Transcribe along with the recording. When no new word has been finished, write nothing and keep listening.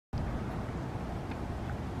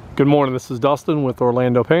Good morning, this is Dustin with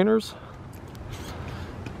Orlando Painters.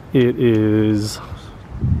 It is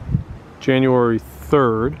January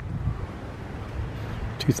 3rd,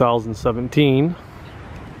 2017.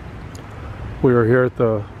 We are here at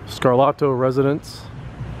the Scarlato residence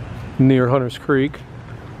near Hunters Creek.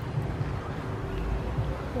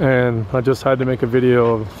 And I just had to make a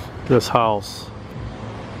video of this house.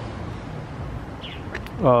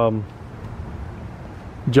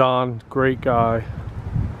 John, great guy.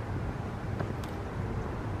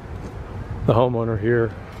 The homeowner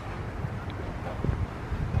here,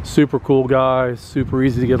 super cool guy, super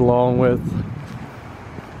easy to get along with.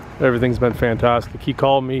 Everything's been fantastic. He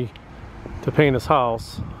called me to paint his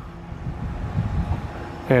house,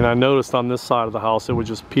 and I noticed on this side of the house it would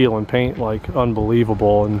just peel and paint like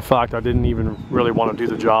unbelievable. In fact, I didn't even really want to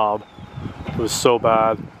do the job. It was so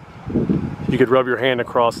bad. You could rub your hand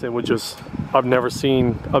across it, it would just, I've been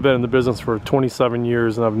in the business for 27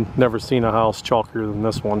 years and I've never seen a house chalkier than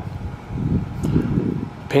this one.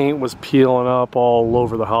 Paint was peeling up all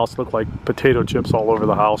over the house. It looked like potato chips all over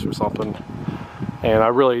the house or something. And I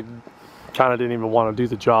really kind of didn't even want to do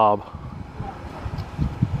the job,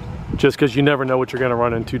 just because you never know what you're going to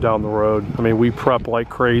run into down the road. I mean, we prep like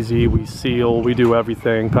crazy, we seal, we do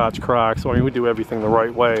everything, patch cracks. I mean, we do everything the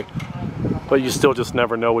right way, but you still just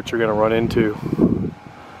never know what you're going to run into.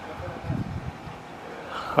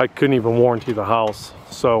 I couldn't even warranty the house.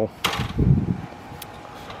 So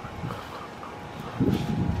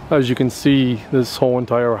as you can see, this whole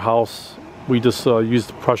entire house, we just used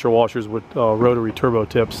pressure washers with rotary turbo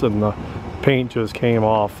tips, and the paint just came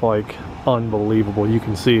off like unbelievable. You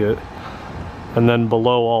can see it. And then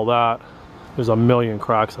below all that, there's a million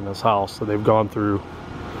cracks in this house. So they've gone through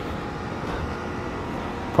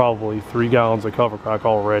probably 3 gallons of cover crack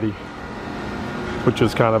already, which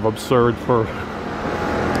is kind of absurd for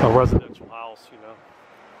a residential house, you know.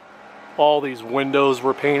 All these windows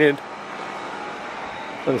were painted.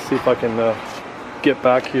 Let's see if I can get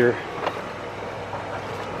back here.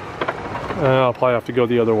 I'll probably have to go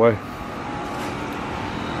the other way.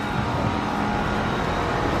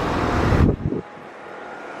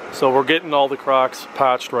 So we're getting all the cracks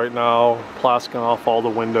patched right now, plasking off all the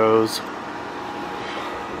windows,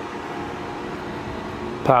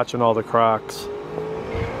 patching all the cracks.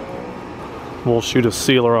 We'll shoot a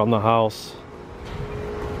sealer on the house,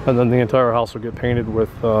 and then the entire house will get painted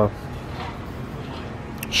with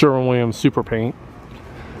Sherwin-Williams super paint.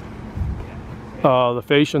 The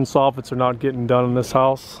fascia and soffits are not getting done in this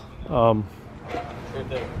house.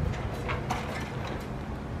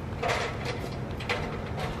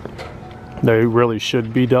 They really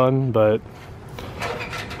should be done, but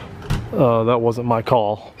that wasn't my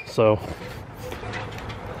call. So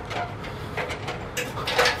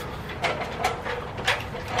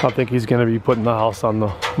I think he's going to be putting the house on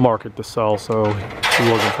the market to sell, so he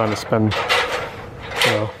wasn't trying to spend,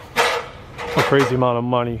 you know, a crazy amount of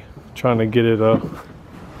money trying to get it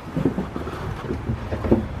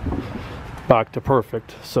back to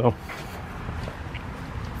perfect. So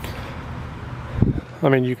I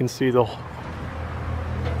mean, you can see when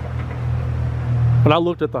I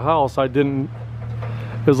looked at the house, it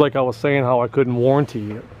was like I was saying how I couldn't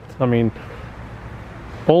warranty it. I mean,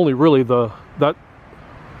 only really the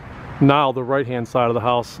right hand side of the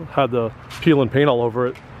house had the peel and paint all over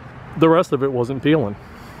it. The rest of it wasn't peeling.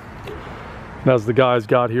 And as the guys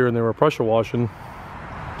got here and they were pressure washing,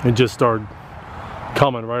 it just started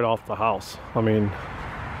coming right off the house. I mean,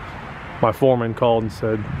 my foreman called and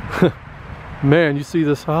said, "Man, you see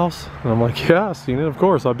this house?" And I'm like, "Yeah, I've seen it, of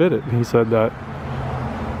course, I bid it." And he said that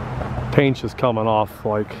paint's just coming off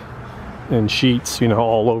like in sheets, you know,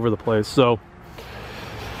 all over the place. So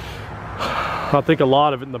I think a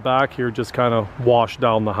lot of it in the back here just kind of washed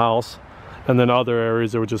down the house, and then other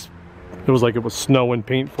areas it was like it was snow and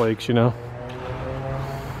paint flakes, you know.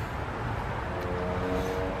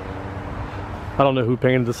 I don't know who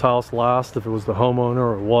painted this house last, if it was the homeowner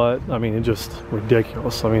or what. I mean, it's just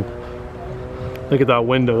ridiculous. I mean, look at that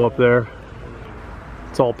window up there.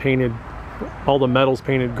 It's all painted, all the metal's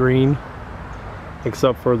painted green,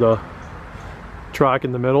 except for the track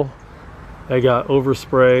in the middle. They got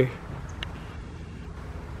overspray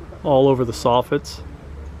all over the soffits.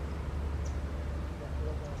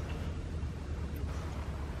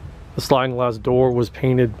 The sliding glass door was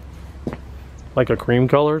painted like a cream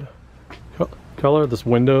color, this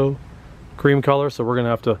window cream color, so we're gonna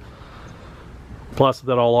have to plaster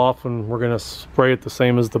that all off, and we're gonna spray it the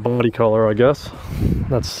same as the body color, I guess.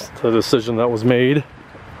 That's the decision that was made.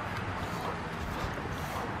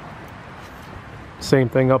 Same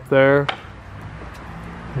thing up there.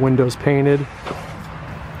 Windows painted.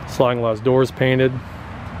 Sliding glass doors painted.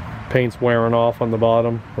 Paint's wearing off on the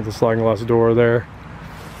bottom of the sliding glass door there.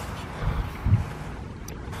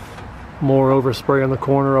 More overspray on the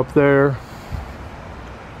corner up there.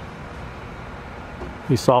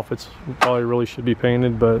 These soffits probably really should be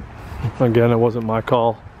painted, but again, it wasn't my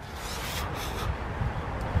call.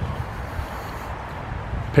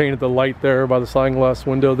 Painted the light there by the sliding glass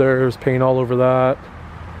window there. There's paint all over that.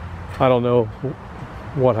 I don't know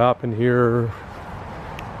what happened here,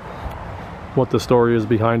 what the story is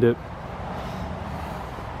behind it.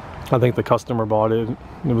 I think the customer bought it.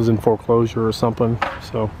 It was in foreclosure or something,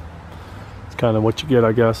 so it's kind of what you get,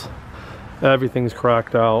 I guess. Everything's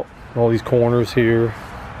cracked out. All these corners here.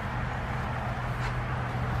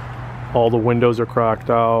 All the windows are cracked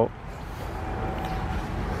out.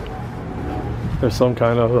 There's some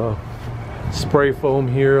kind of spray foam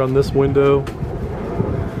here on this window.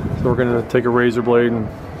 So we're gonna take a razor blade and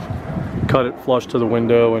cut it flush to the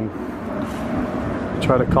window and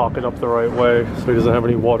try to caulk it up the right way so he doesn't have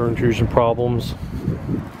any water intrusion problems.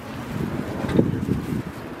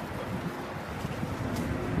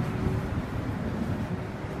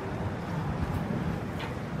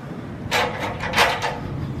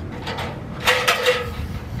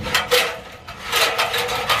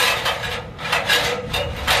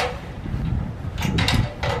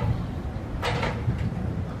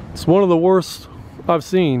 It's one of the worst I've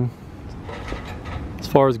seen as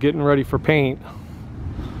far as getting ready for paint.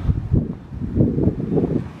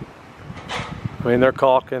 I mean, they're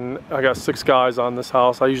caulking. I got 6 guys on this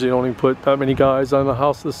house. I usually don't even put that many guys on a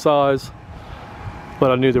house this size,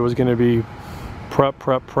 but I knew there was going to be prep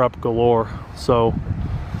galore. So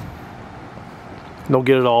they'll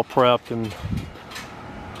get it all prepped, and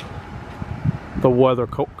the weather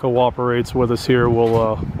cooperates with us here.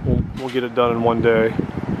 We'll get it done in one day.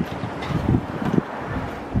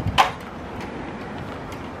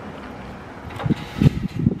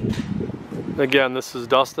 Again, this is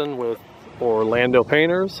Dustin with Orlando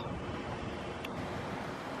Painters.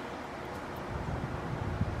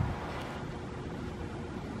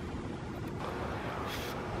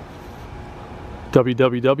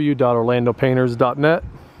 www.orlandopainters.net.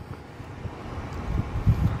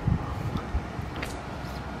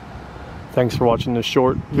 Thanks for watching this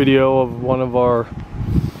short video of one of our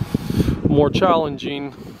more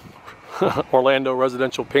challenging Orlando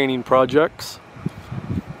residential painting projects.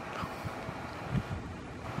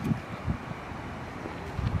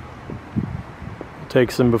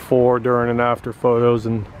 Take some before, during, and after photos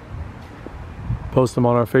and post them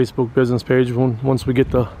on our Facebook business page once we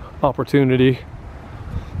get the opportunity.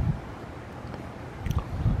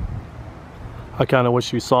 I kind of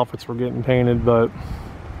wish these soffits were getting painted, but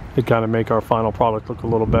it kind of make our final product look a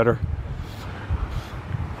little better.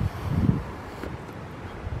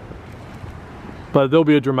 But there'll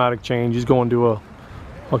be a dramatic change. He's going to a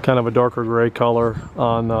kind of a darker gray color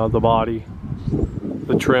on the body.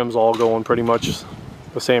 The trim's all going pretty much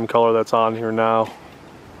the same color that's on here now.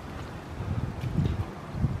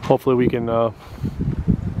 Hopefully we can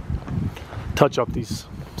touch up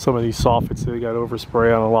some of these soffits. They got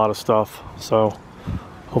overspray on a lot of stuff, so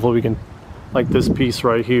hopefully we can, like this piece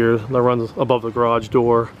right here that runs above the garage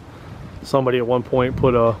door. Somebody at one point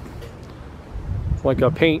put a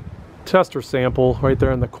paint tester sample right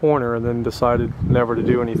there in the corner and then decided never to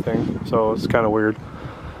do anything, so it's kind of weird.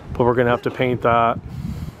 But we're gonna have to paint that.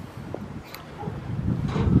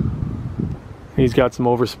 He's got some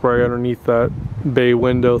overspray underneath that bay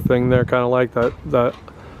window thing there, kind of like that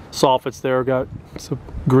soffits there got some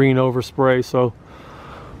green overspray, so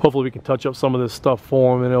hopefully we can touch up some of this stuff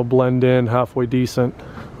for him and it'll blend in halfway decent.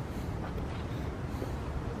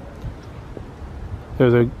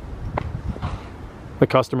 The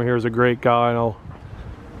customer here is a great guy, and I'll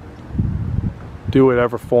do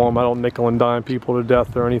whatever for him. I don't nickel and dime people to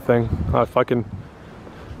death or anything. If I can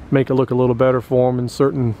make it look a little better for him in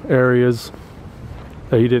certain areas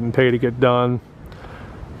that he didn't pay to get done,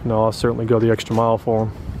 I'll certainly go the extra mile for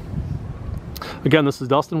him. Again, this is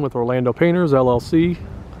Dustin with Orlando Painters LLC.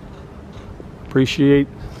 Appreciate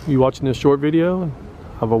you watching this short video, and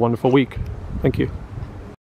have a wonderful week. Thank you.